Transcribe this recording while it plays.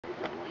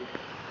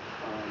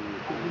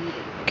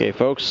Okay,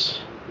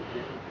 folks,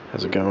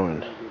 how's it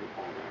going?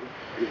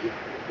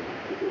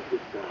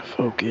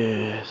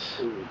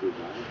 Focus.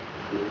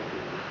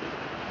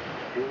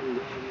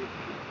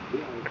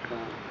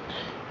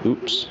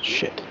 Oops,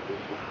 shit.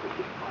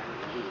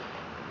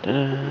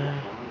 Ta-da.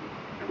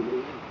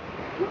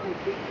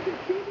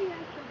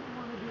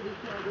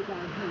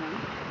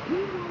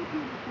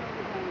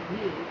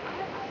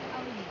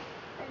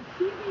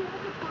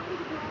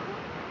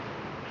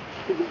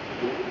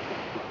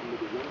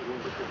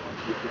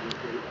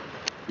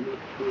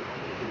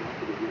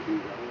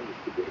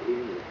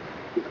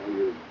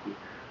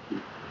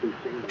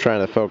 I'm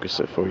trying to focus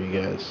it for you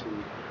guys.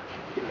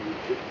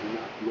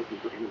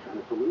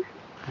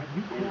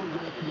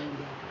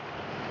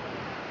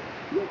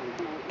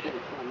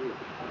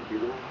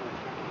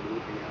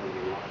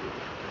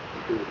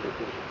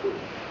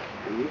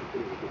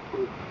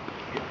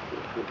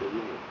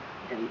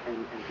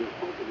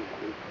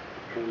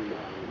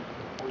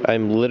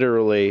 I'm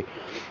literally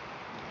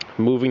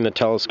moving the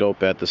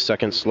telescope at the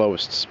second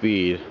slowest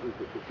speed,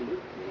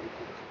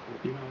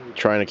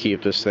 trying to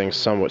keep this thing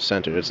somewhat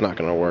centered. It's not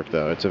going to work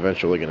though. It's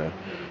eventually going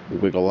to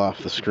wiggle off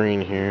the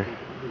screen here.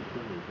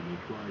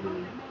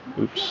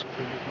 Oops.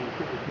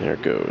 There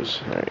it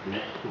goes. All right.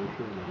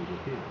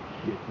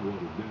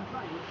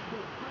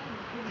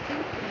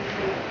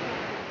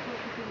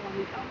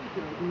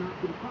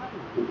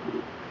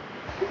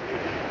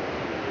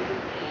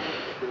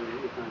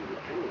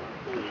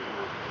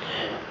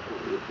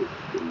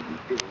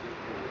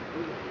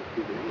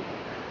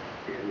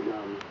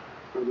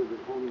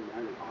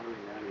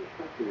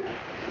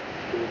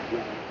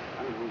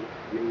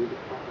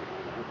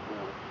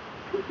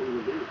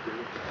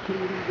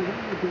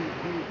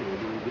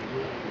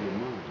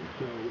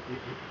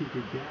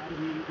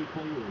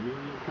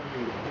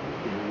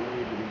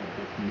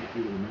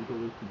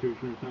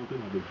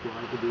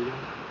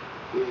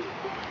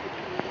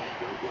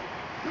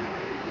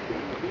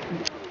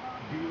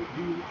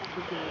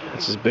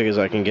 That's as big as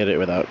I can get it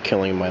without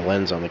killing my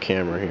lens on the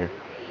camera here.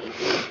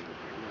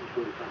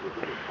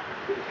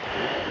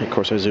 Of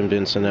course I zoomed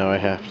in, so now I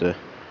have to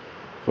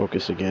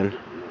focus again.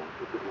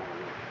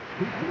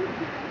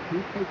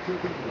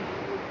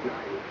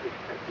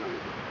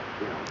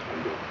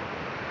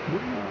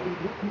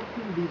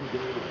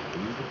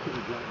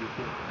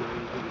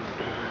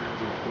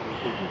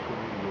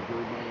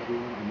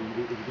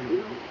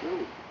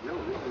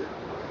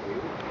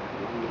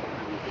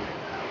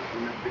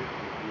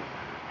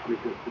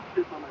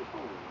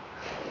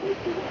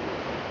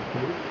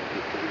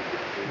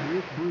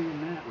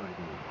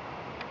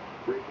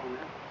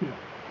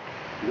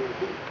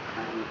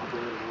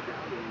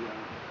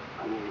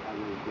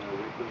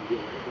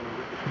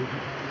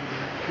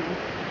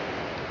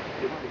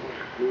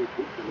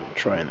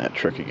 Trying that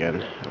trick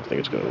again. I don't think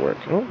it's going to work.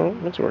 Oh,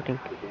 it's working.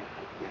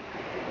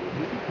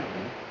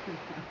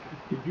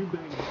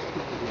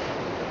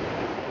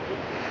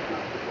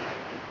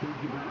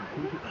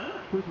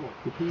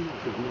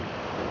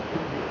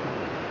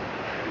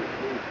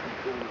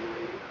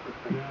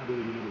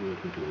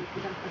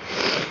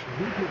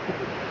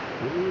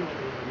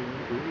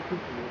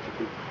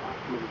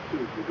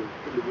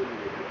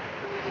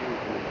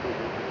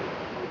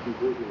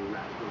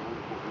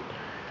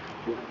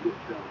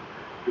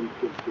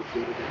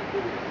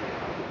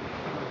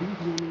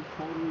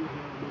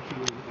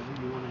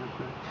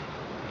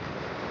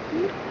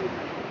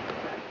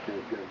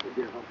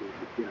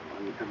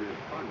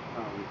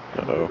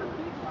 Uh-oh.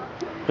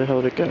 Where the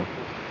hell did it go?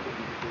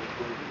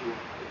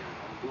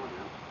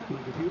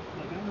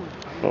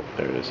 Oh,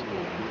 there it is.